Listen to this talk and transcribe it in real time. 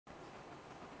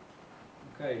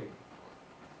Okay,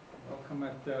 welcome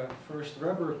at the first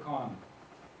REBOL.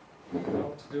 I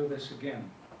hope to do this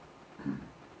again.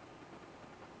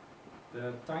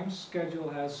 The time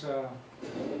schedule has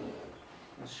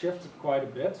shifted quite a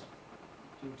bit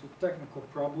due to technical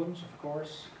problems, of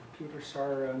course. Computers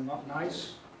are not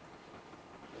nice.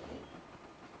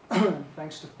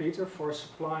 Thanks to Peter for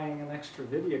supplying an extra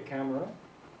video camera.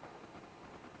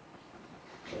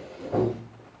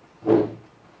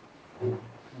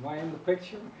 Am I in the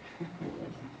picture?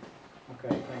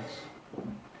 Okay, thanks.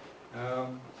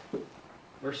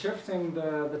 We're shifting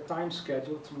the time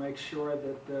schedule to make sure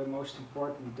that the most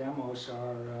important demos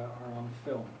are on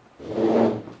film.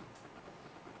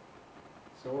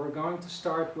 So we're going to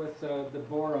start with the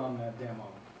Boron demo.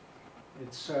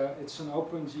 It's an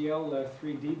OpenGL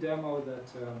 3D demo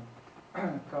that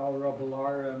Karl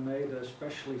Robillard made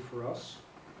especially for us.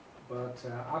 But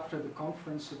after the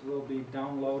conference it will be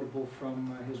downloadable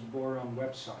from his Boron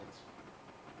website.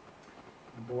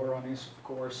 Boron is of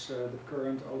course the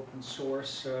current open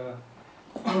source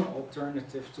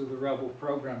alternative to the REBOL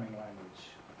programming language.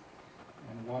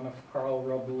 And one of Karl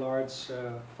Robillard's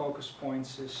focus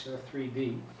points is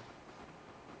 3D.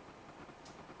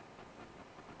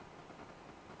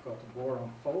 Got the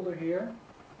Boron folder here.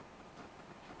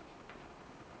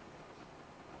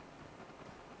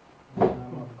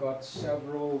 I've got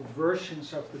several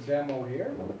versions of the demo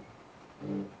here.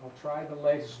 I'll try the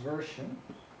latest version.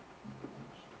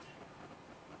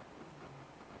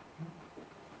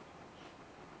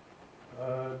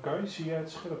 Kan je zie jij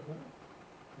het scherp?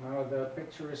 No, the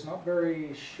picture is not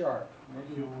very sharp.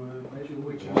 Maybe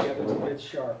we can get it a bit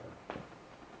sharper.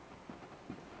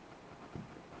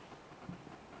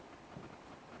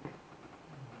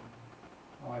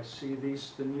 Oh, I see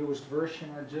the newest version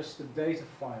are just the data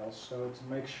files, so to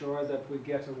make sure that we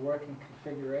get a working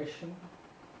configuration.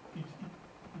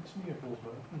 Iets meer volgens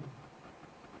mij.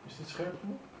 Is dit scherp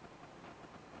genoeg?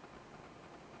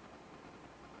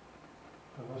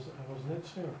 Hij was net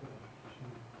scherp.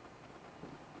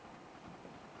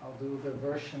 I'll do the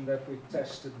version that we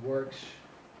tested works.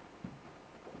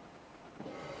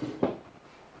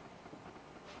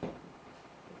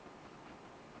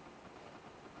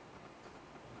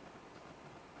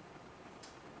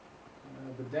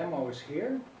 The demo is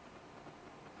here.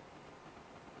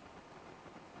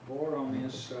 Boron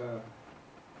is in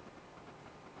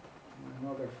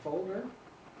another folder.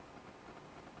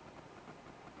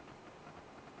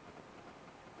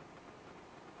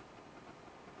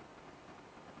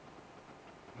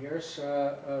 Here's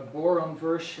a Boron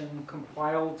version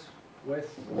compiled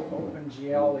with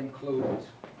OpenGL included.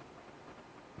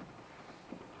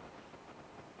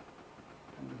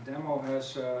 And the demo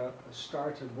has a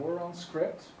starter Boron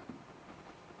script.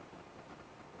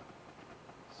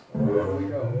 So here we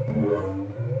go.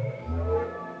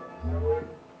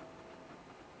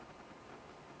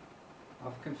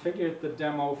 I've configured the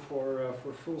demo for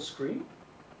full screen.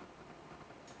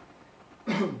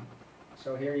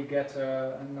 So here you get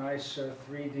a nice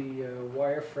 3D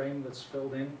wireframe that's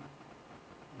filled in,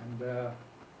 and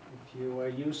if you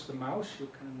use the mouse you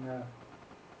can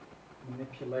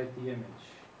manipulate the image.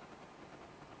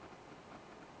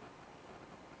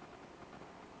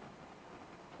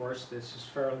 Of course this is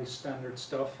fairly standard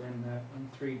stuff in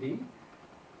 3D,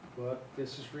 but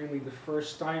this is really the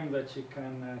first time that you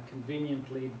can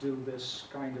conveniently do this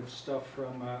kind of stuff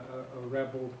from a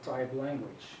REBOL type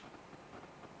language.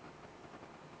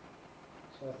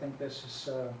 So I think this is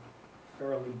a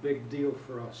fairly big deal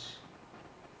for us.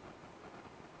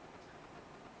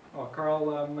 Well,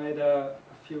 Karl made a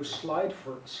few slides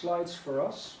for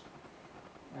us,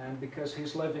 and because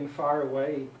he's living far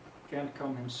away, he can't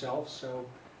come himself, so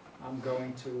I'm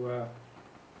going to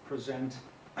present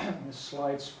his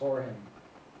slides for him.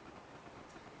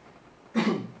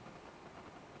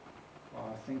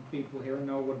 Well, I think people here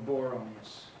know what Boron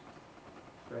is.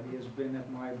 Freddie has been at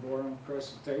my Boron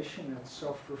presentation at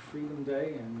Software Freedom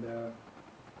Day, and of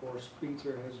course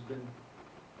Peter has been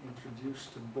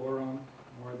introduced to Boron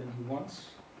more than he wants.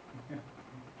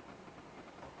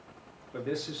 But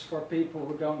this is for people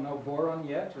who don't know Boron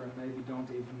yet, or maybe don't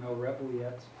even know REBOL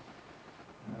yet.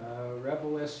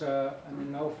 REBOL is an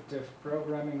innovative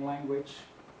programming language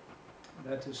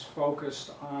that is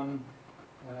focused on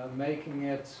making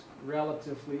it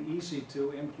relatively easy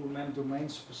to implement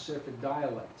domain-specific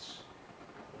dialects.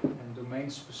 And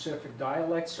domain-specific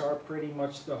dialects are pretty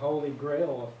much the holy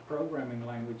grail of programming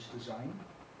language design.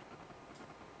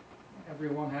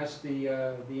 Everyone has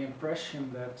the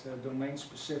impression that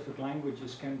domain-specific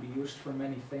languages can be used for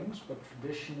many things, but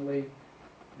traditionally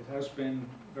it has been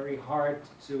very hard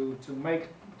to make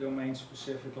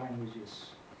domain-specific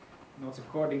languages. not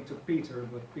according to Peter,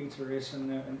 but Peter is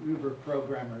an Uber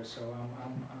programmer, so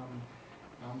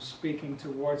I'm speaking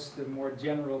towards the more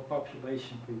general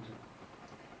population, Peter.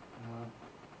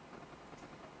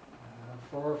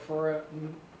 For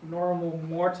normal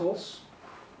mortals,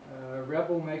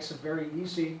 REBOL makes it very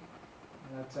easy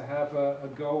to have a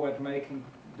go at making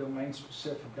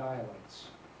domain-specific dialects.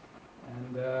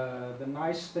 And the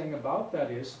nice thing about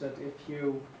that is that if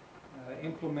you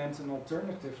implement an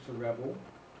alternative to REBOL,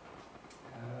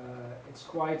 it's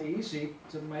quite easy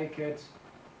to make it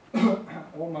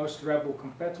almost REBOL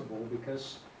compatible,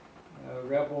 because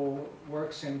REBOL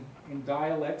works in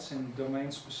dialects and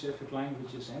domain-specific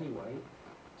languages anyway.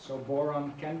 So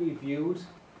Boron can be viewed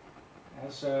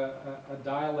as a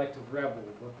dialect of REBOL.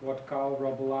 But what Karl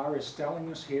Robillard is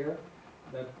telling us here,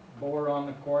 that Boron,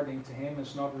 according to him,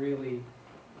 is not really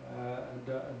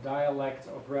a dialect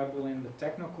of REBOL in the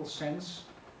technical sense,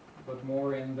 but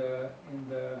more in the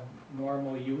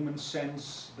normal human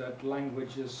sense, that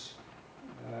languages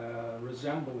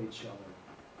resemble each other.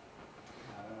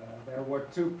 There were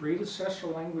two predecessor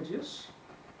languages.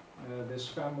 This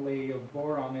family of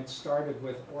Boron, it started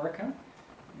with Orca,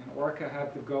 and Orca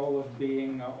had the goal of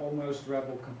being almost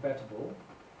REBOL compatible.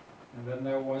 And then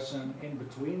there was an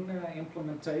in-between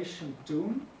implementation,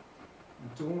 Toon.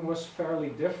 And Toon was fairly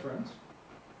different,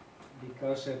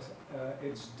 because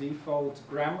its default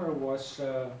grammar was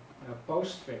a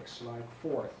postfix, like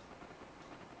fourth.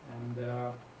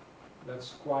 And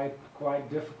that's quite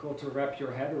difficult to wrap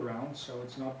your head around, so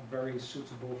it's not very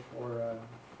suitable for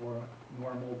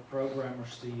normal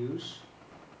programmers to use.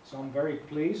 So I'm very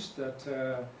pleased that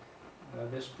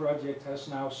this project has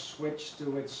now switched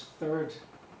to its third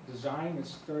design,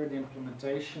 its third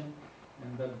implementation,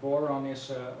 and that Boron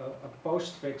is a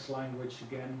postfix language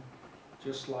again,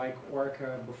 just like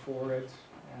Orca before it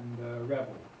and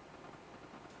REBOL.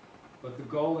 But the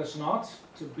goal is not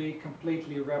to be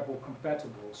completely REBOL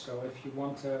compatible. So if you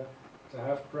want to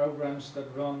have programs that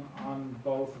run on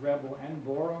both REBOL and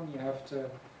Boron, you have to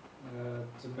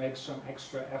make some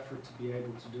extra effort to be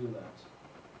able to do that.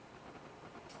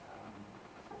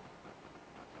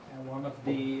 And one of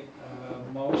the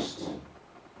most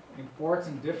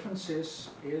important differences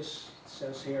is, it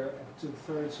says here at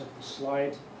 2/3 of the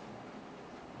slide,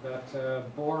 that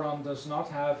Boron does not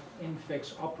have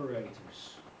infix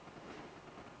operators.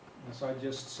 As I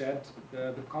just said,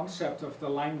 the concept of the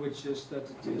language is that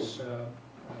it is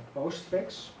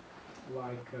postfix,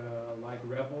 like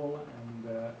REBOL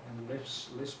and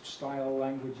Lisp style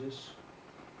languages.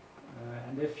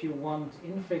 And if you want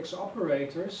infix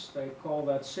operators, they call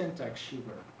that syntax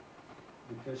sugar,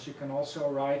 because you can also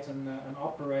write an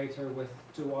operator with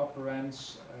two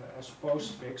operands as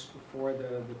postfix before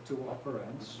the two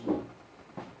operands.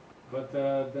 But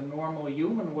the normal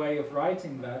human way of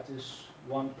writing that is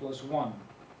 1 + 1.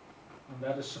 And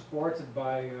that is supported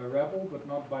by REBOL, but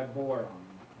not by Boron.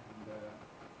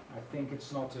 And I think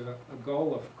it's not a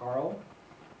goal of Karl,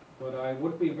 but I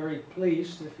would be very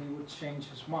pleased if he would change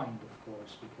his mind, of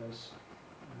course, because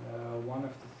one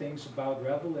of the things about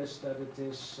REBOL is that it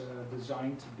is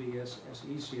designed to be as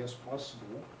easy as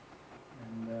possible.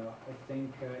 And I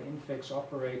think infix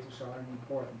operators are an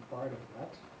important part of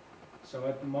that. So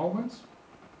at the moment,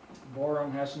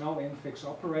 Boron has no infix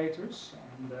operators,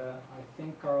 and I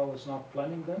think Karl is not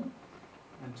planning them.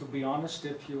 And to be honest,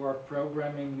 if you are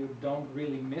programming, you don't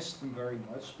really miss them very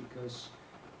much, because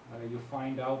you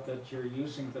find out that you're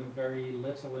using them very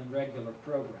little in regular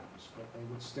programs, but they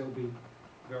would still be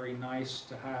very nice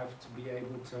to have, to be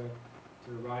able to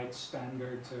write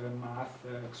standard math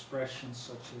expressions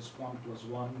such as 1 +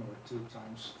 1 or 2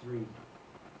 × 3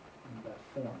 in that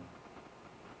form.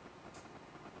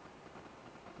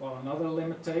 Well, another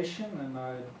limitation, and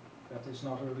that is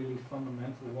not a really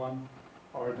fundamental one.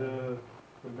 Are the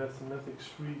mathematics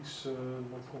freaks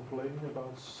not complaining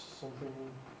about something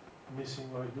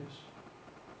missing like this?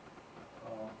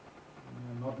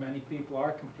 Not many people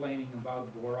are complaining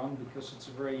about Boron, because it's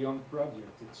a very young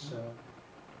project.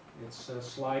 It's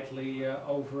slightly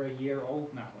over a year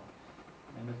old now,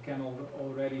 and it can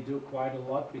already do quite a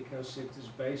lot, because it is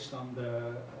based on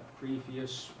the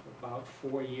previous about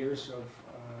 4 years of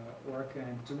Orca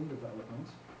and Toon development.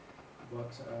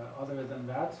 But other than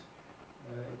that,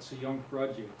 it's a young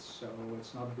project, so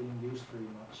it's not being used very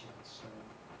much yet. So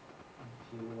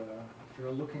if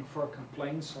you're looking for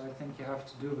complaints, I think you have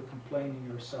to do the complaining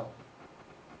yourself.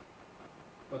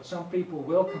 But some people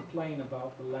will complain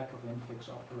about the lack of infix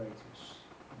operators,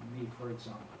 me for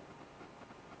example.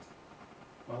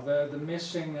 Well, the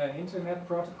missing internet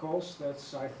protocols,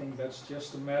 I think that's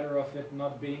just a matter of it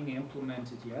not being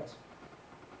implemented yet.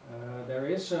 There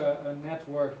is a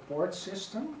network port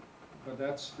system, but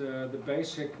that's the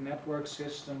basic network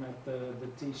system at the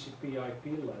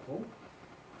TCP/IP level.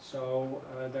 So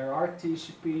there are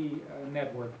TCP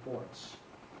network ports.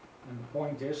 And the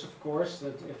point is, of course,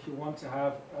 that if you want to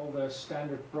have all the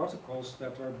standard protocols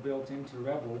that are built into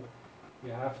REBOL,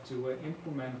 you have to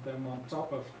implement them on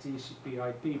top of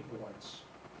TCP/IP ports.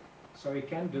 So you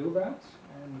can do that,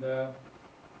 and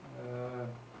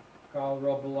Karl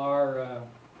Robillard,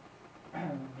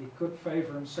 he could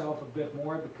favor himself a bit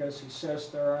more because he says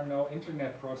there are no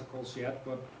internet protocols yet,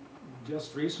 but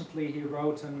just recently he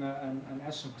wrote an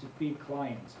SMTP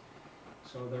client.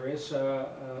 So there is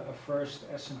a first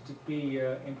SMTP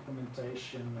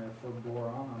implementation for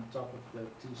Boron on top of the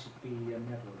TCP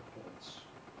network ports.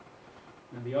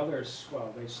 And the others,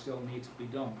 well, they still need to be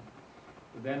done.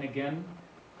 But then again,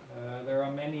 there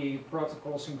are many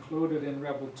protocols included in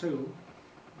REBOL 2,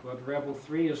 but REBOL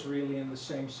 3 is really in the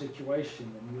same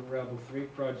situation. The new REBOL 3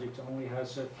 project only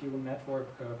has a few network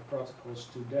protocols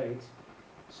to date,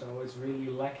 so it's really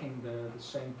lacking the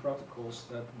same protocols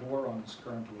that Boron is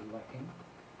currently lacking.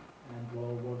 And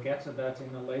we'll get to that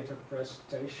in a later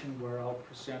presentation where I'll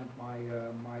present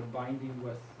my binding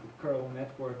with the curl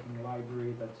networking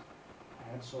library that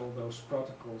adds all those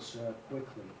protocols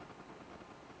quickly.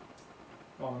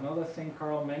 Well, another thing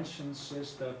Karl mentions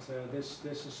is that this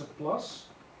is a plus.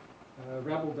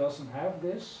 REBOL doesn't have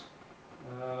this.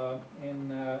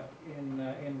 In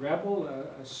REBOL,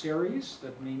 a series,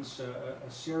 that means a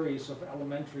series of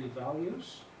elementary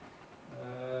values,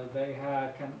 they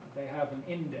have an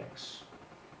index.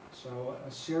 So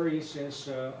a series is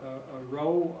a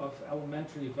row of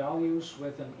elementary values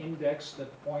with an index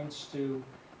that points to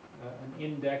an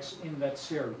index in that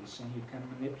series, and you can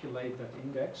manipulate that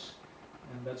index,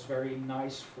 and that's very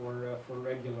nice for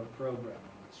regular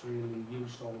programming. It's really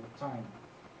used all the time.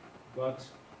 But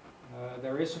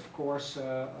there is, of course,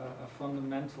 a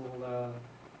fundamental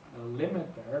limit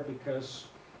there, because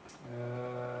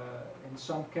in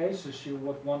some cases you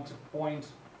would want to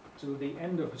point to the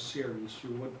end of a series.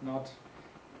 You would not,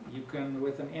 you can,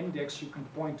 with an index you can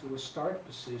point to a start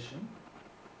position,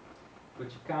 but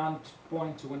you can't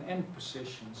point to an end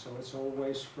position, so it's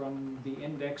always from the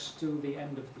index to the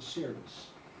end of the series.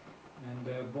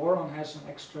 And Boron has an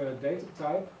extra data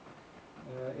type.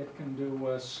 It can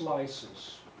do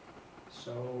slices.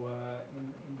 So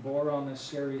in Boron, a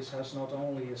series has not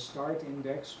only a start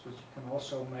index, but you can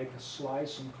also make a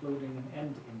slice including an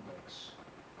end index.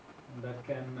 And that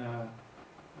can,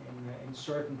 in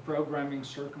certain programming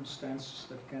circumstances,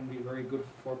 that can be very good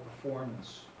for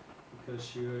performance,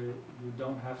 because you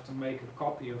don't have to make a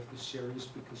copy of the series,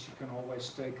 because you can always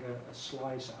take a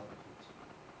slice out of it.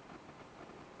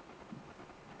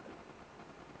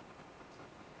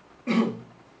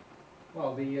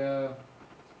 Well,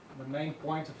 the main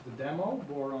point of the demo,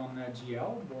 Boron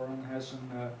GL. Boron has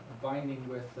a binding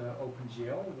with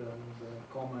OpenGL, the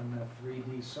common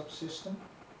 3D subsystem.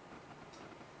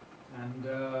 And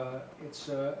it's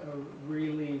a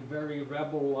really very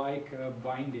REBOL-like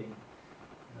binding.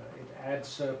 It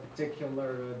adds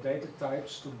particular data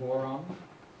types to Boron.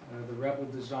 The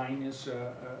REBOL design is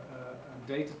a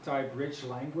data type rich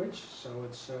language, so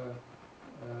it's a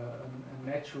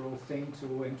natural thing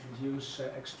to introduce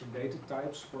extra data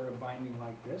types for a binding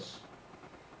like this.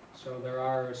 So there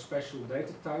are special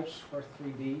data types for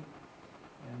 3D,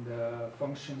 and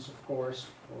functions, of course,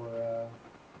 for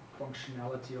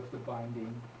functionality of the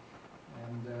binding.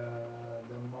 And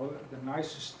the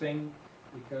nicest thing,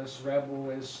 because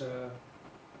REBOL is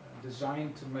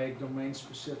designed to make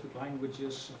domain-specific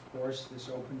languages, of course, this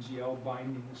OpenGL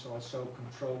binding is also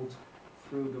controlled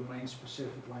through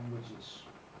domain-specific languages.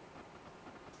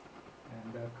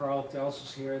 And Karl tells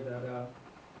us here that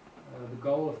the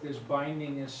goal of this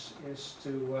binding is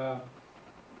to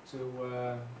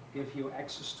give you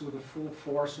access to the full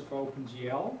force of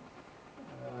OpenGL,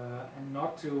 and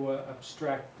not to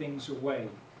abstract things away.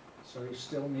 So you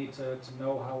still need to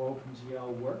know how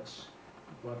OpenGL works,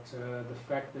 but the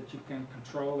fact that you can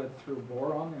control it through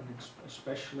Boron, and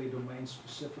especially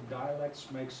domain-specific dialects,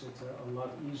 makes it a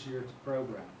lot easier to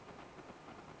program.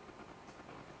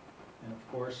 And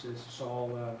of course, this is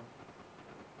all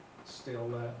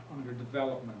still under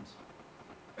development.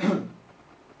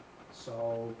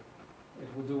 So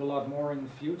it will do a lot more in the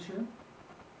future,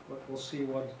 but we'll see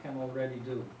what it can already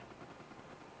do.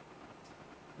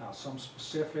 Now, some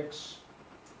specifics.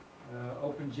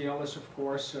 OpenGL is, of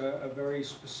course, a very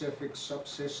specific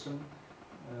subsystem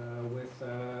with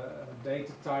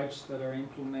data types that are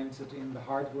implemented in the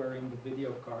hardware in the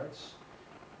video cards,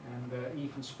 and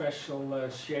even special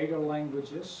shader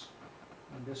languages.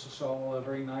 And this is all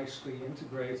very nicely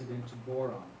integrated into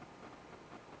Boron.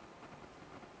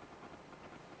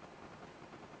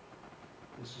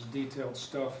 This is detailed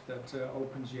stuff that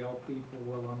OpenGL people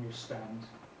will understand.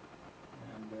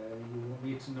 And you will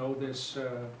need to know this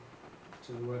to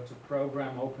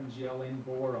program OpenGL in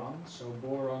Boron. So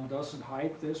Boron doesn't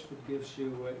hide this, but gives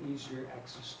you easier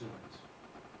access to it.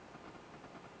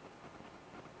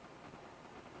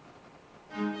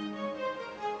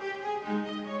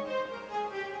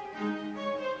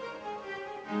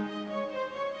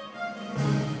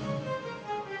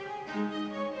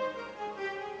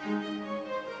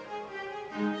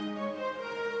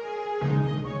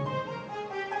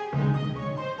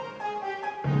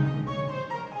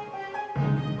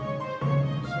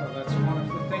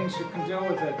 You can do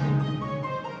with it.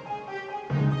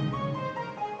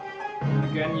 And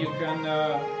again, you can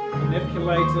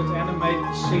manipulate it, animate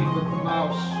the scene with the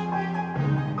mouse.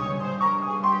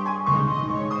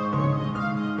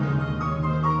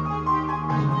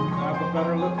 So you can have a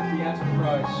better look at the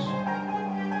enterprise.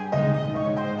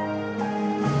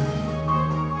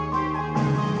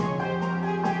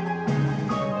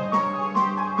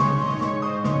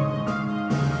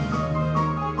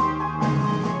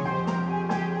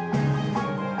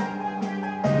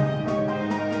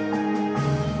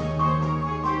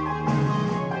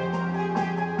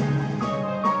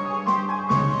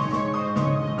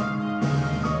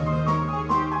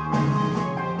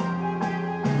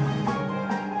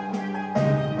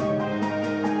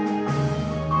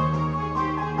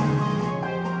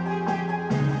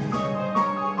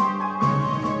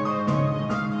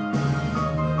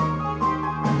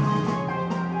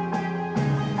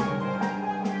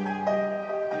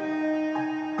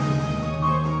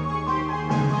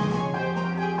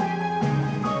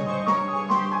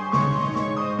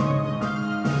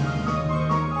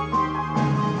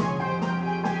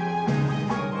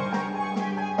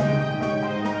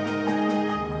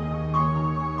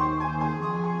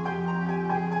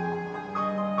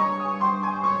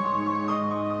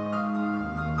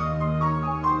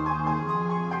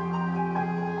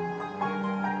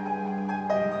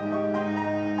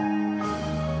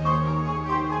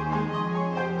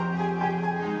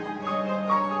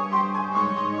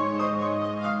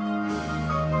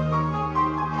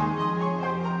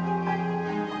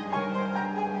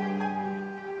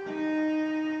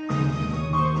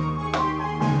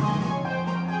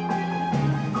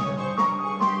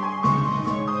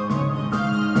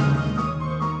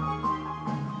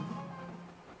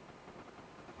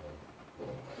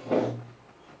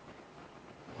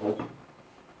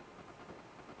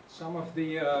 Some of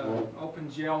the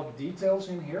OpenGL details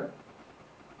in here.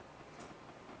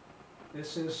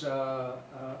 This is a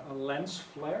lens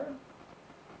flare.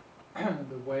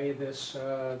 The way this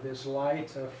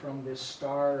light from this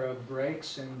star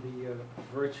breaks in the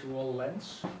virtual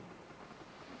lens.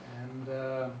 And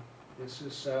this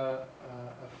is a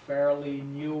fairly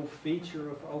new feature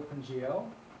of OpenGL.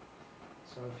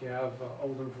 So if you have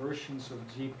older versions of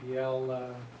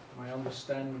GPL, my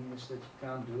understanding is that you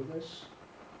can't do this.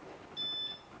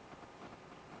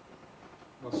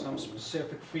 Well, some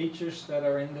specific features that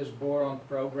are in this Boron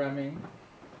programming,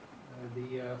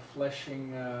 the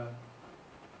flashing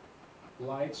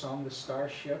lights on the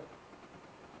starship,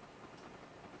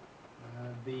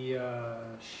 the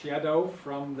shadow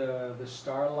from the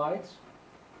starlight,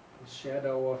 the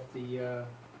shadow of the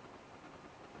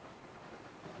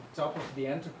top of the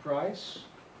Enterprise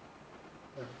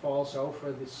that falls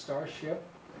over the starship,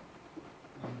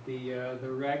 and the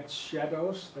ragged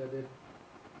shadows that it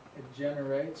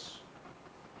generates.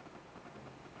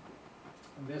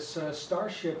 And this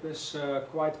starship is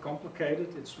quite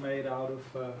complicated. It's made out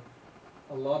of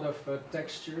a lot of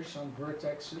textures on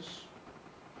vertexes.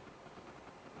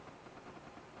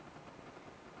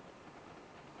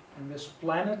 And this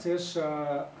planet is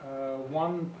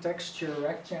one texture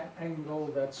rectangle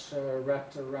that's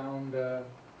wrapped around a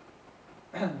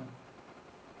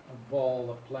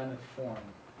ball, a planet form.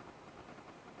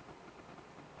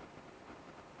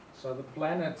 So the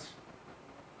planet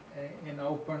in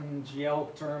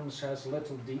OpenGL terms has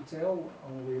little detail,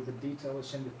 only the detail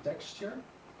is in the texture,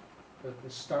 but the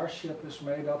starship is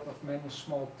made up of many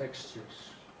small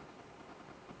textures.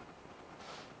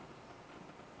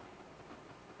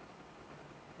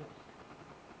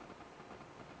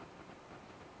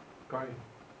 Kai,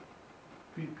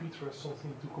 Peter has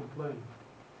something to complain.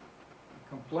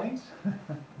 Complaints?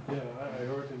 Yeah, I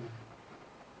heard him.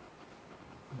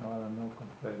 No, no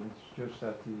complaint. It's just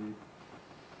that you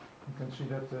can see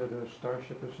that the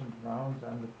starship isn't round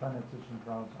and the planet isn't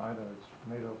round either. It's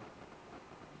made of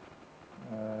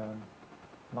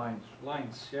lines.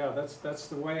 Lines, yeah, that's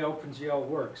the way OpenGL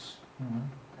works. Mm-hmm.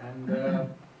 And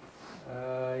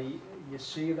You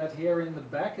see that here in the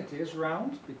back it is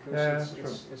round because Yeah,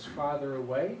 it's farther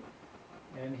away.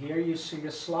 And here you see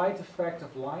a slight effect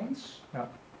of lines. Yeah.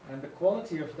 And the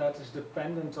quality of that is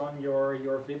dependent on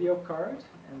your video card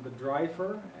and the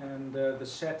driver and the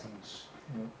settings.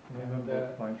 Yeah, the And, number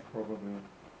of lines probably.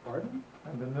 Pardon?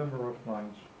 And the number of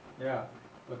lines. Yeah,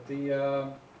 but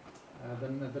the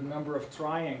number of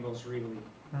triangles really.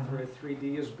 Mhm.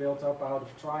 3D is built up out of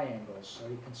triangles, so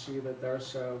you can see that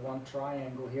there's one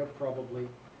triangle here probably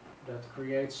that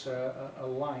creates a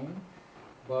line.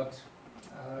 But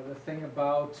the thing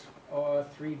about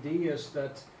 3D is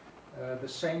that the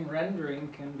same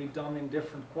rendering can be done in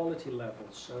different quality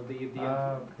levels. So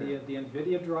Okay. the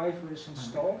NVIDIA driver is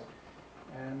installed,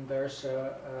 and there's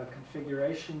a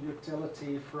configuration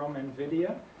utility from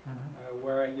NVIDIA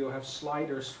where you have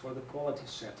sliders for the quality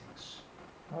settings.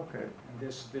 Okay. And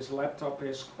this laptop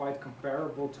is quite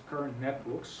comparable to current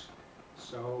netbooks,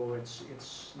 so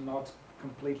it's not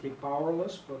completely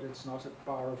powerless, but it's not a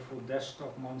powerful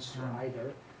desktop monster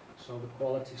either. So the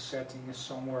quality setting is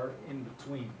somewhere in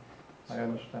between. I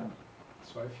understand.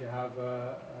 So if you have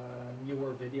a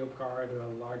newer video card, a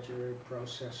larger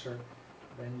processor,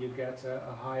 then you get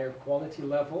a higher quality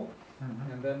level.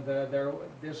 And then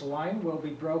this line will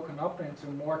be broken up into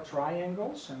more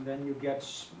triangles, and then you get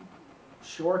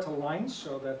shorter lines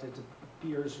so that it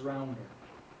appears rounder.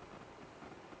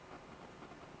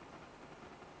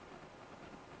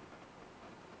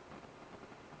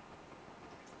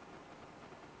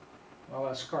 Well,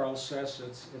 as Karl says,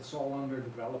 it's all under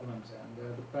development,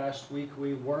 and the past week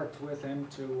we worked with him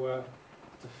to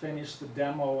finish the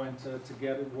demo and to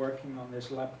get it working on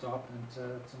this laptop and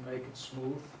to make it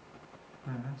smooth.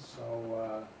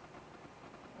 So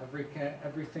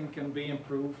everything can be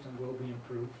improved and will be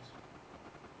improved.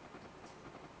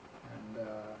 And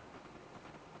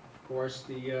of course,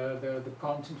 the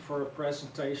content for a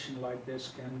presentation like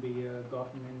this can be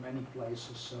gotten in many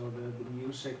places. So the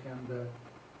music and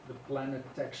the planet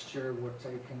texture were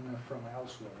taken from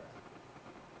elsewhere.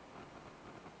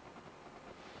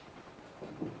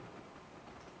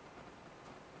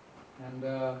 And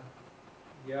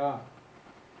yeah,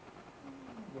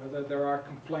 whether there are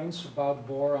complaints about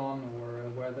Boron or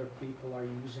whether people are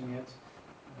using it,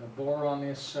 Boron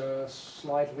is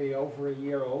slightly over a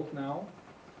year old now,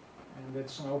 and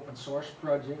it's an open source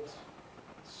project.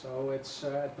 So it's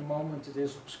at the moment it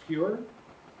is obscure,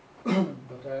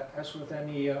 but as with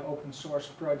any open source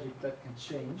project, that can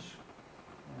change,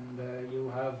 and you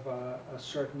have a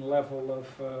certain level of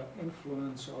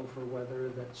influence over whether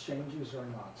that changes or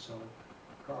not. So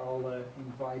Karl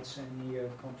invites any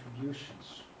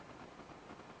contributions.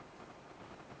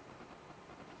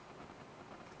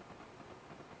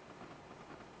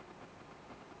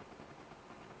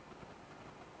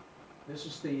 This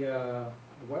is the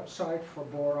website for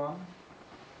Boron.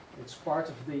 It's part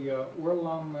of the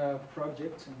Urlan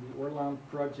project, and the Urlan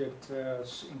project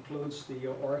includes the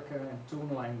Orca and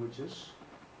Toon languages,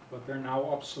 but they're now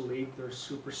obsolete, they're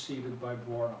superseded by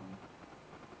Boron.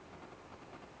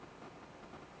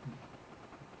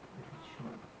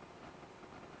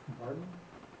 Pardon?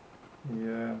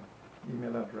 The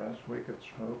email address, Wicked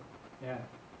Smoke. Yeah.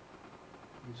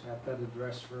 He's had that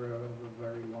address for a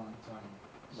very long time.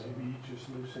 So. Maybe he just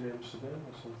lives in Amsterdam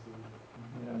or something.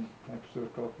 Yeah, next to a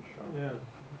coffee shop. Yeah.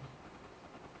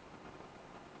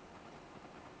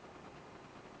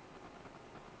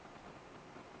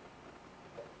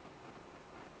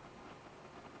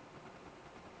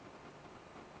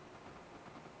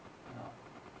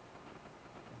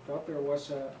 I thought there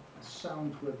was a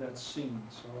sound with that scene,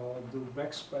 so I'll do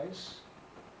backspace.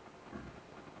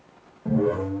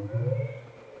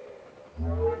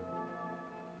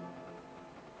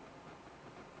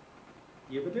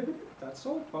 Yibba-dibba, that's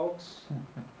all, folks.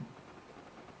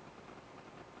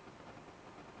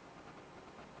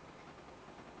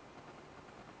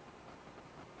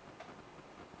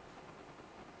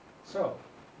 So,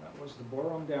 that was the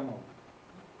Boron demo.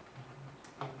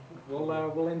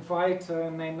 We'll invite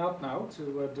Nenad now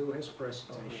to do his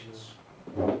presentations.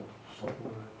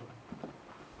 Software.